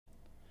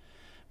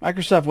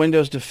Microsoft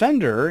Windows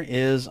Defender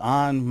is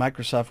on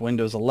Microsoft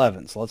Windows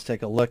 11. So let's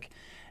take a look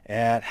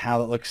at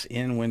how it looks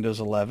in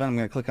Windows 11. I'm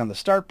going to click on the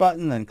Start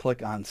button, then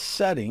click on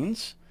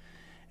Settings.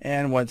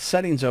 And when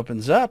Settings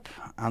opens up,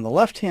 on the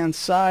left-hand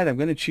side, I'm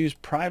going to choose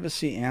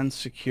Privacy and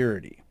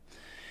Security.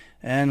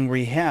 And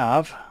we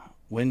have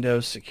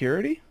Windows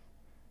Security.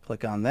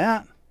 Click on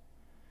that.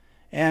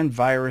 And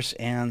Virus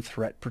and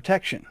Threat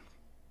Protection.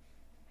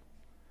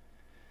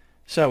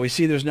 So we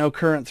see there's no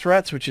current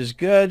threats, which is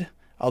good.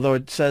 Although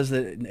it says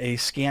that a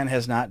scan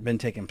has not been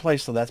taken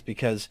place, so that's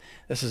because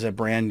this is a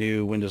brand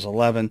new Windows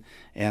 11,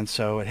 and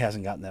so it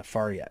hasn't gotten that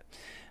far yet.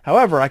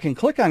 However, I can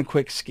click on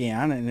Quick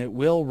Scan, and it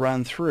will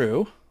run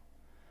through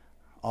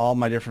all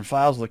my different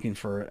files looking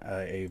for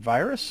a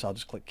virus. I'll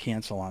just click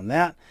Cancel on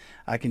that.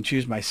 I can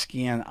choose my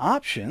scan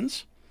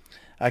options.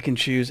 I can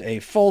choose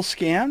a full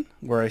scan,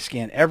 where I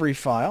scan every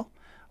file,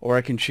 or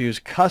I can choose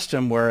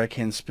Custom, where I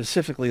can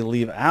specifically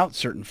leave out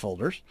certain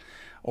folders.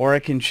 Or I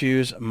can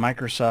choose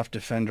Microsoft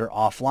Defender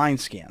Offline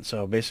Scan.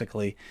 So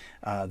basically,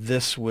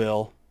 this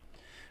will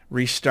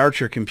restart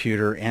your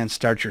computer and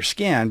start your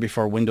scan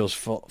before Windows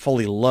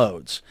fully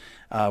loads,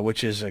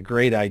 which is a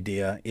great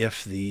idea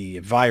if the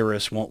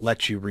virus won't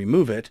let you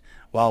remove it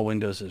while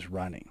Windows is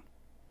running.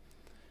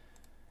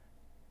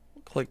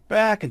 Click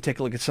back and take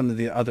a look at some of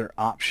the other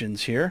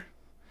options here.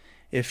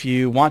 If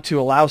you want to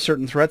allow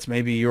certain threats,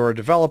 maybe you're a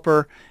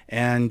developer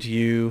and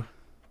you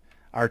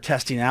are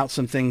testing out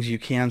some things, you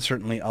can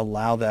certainly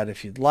allow that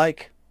if you'd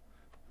like.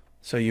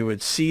 So you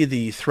would see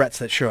the threats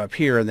that show up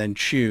here and then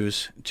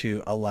choose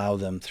to allow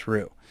them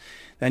through.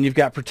 Then you've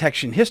got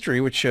protection history,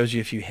 which shows you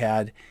if you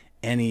had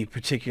any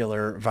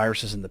particular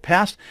viruses in the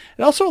past.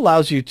 It also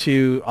allows you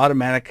to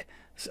automatic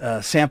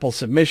sample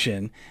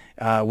submission,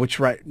 which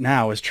right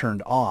now is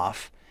turned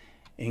off,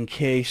 in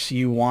case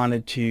you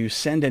wanted to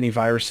send any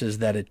viruses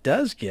that it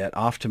does get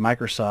off to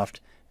Microsoft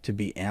to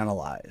be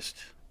analyzed.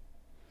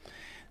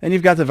 Then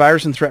you've got the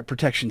virus and threat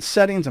protection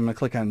settings. I'm going to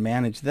click on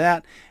Manage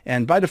that.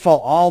 And by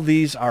default, all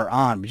these are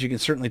on, but you can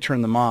certainly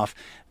turn them off.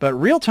 But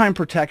real-time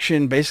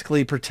protection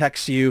basically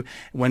protects you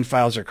when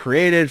files are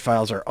created,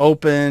 files are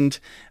opened,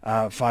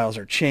 files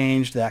are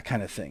changed, that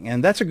kind of thing.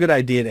 And that's a good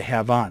idea to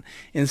have on.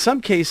 In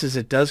some cases,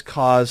 it does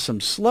cause some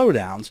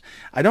slowdowns.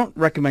 I don't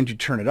recommend you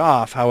turn it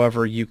off.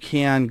 However, you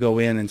can go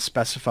in and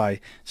specify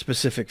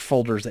specific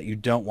folders that you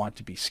don't want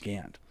to be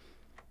scanned.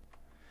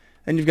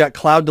 Then you've got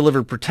cloud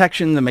delivered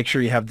protection to make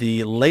sure you have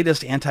the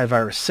latest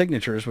antivirus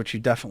signatures, which you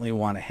definitely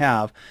want to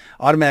have.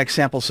 Automatic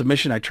sample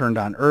submission I turned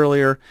on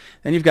earlier.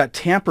 Then you've got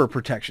tamper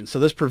protection. So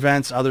this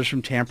prevents others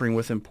from tampering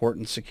with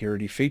important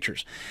security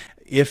features.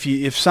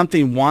 If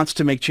something wants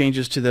to make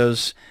changes to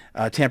those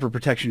tamper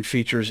protection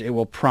features, it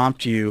will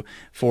prompt you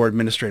for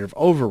administrative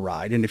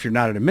override. And if you're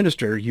not an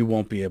administrator, you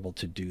won't be able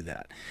to do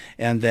that.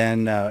 And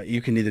then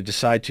you can either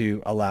decide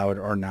to allow it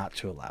or not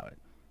to allow it.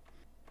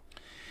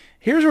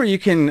 Here's where you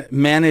can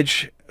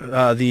manage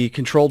the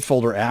controlled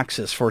folder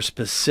access for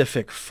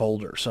specific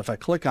folders. So if I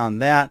click on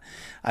that,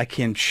 I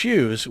can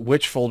choose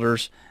which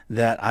folders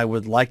that I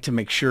would like to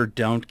make sure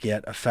don't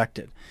get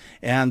affected.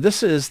 And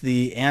this is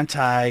the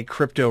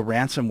Anticrypto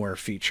ransomware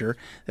feature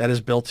that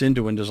is built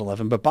into Windows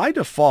 11. But by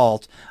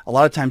default, a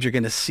lot of times you're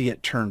going to see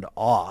it turned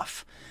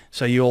off.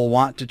 So you'll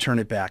want to turn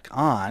it back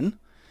on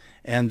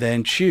and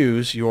then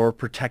choose your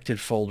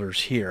protected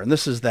folders here. And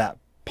this is that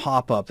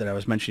pop-up that I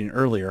was mentioning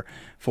earlier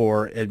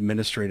for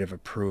administrative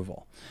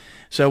approval.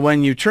 So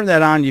when you turn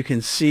that on, you can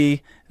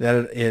see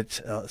that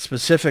it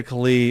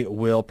specifically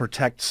will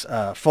protect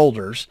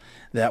folders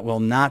that will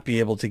not be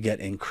able to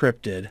get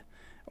encrypted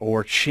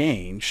or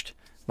changed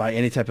by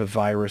any type of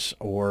virus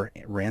or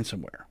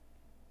ransomware.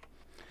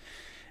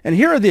 And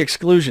here are the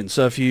exclusions.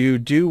 So if you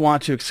do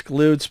want to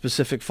exclude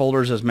specific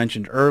folders, as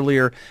mentioned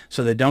earlier,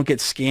 so they don't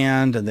get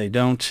scanned and they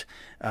don't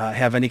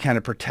have any kind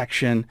of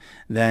protection,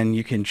 then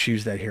you can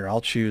choose that here.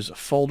 I'll choose a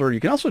folder. You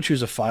can also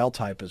choose a file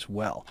type as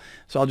well.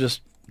 So I'll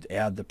just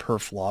add the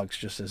perf logs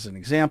just as an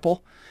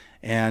example.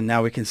 And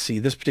now we can see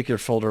this particular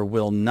folder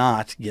will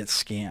not get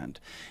scanned.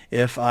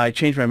 If I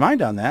change my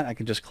mind on that, I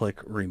can just click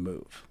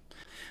Remove.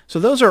 So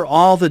those are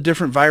all the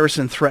different virus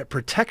and threat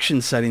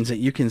protection settings that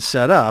you can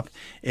set up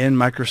in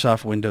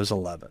Microsoft Windows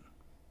 11.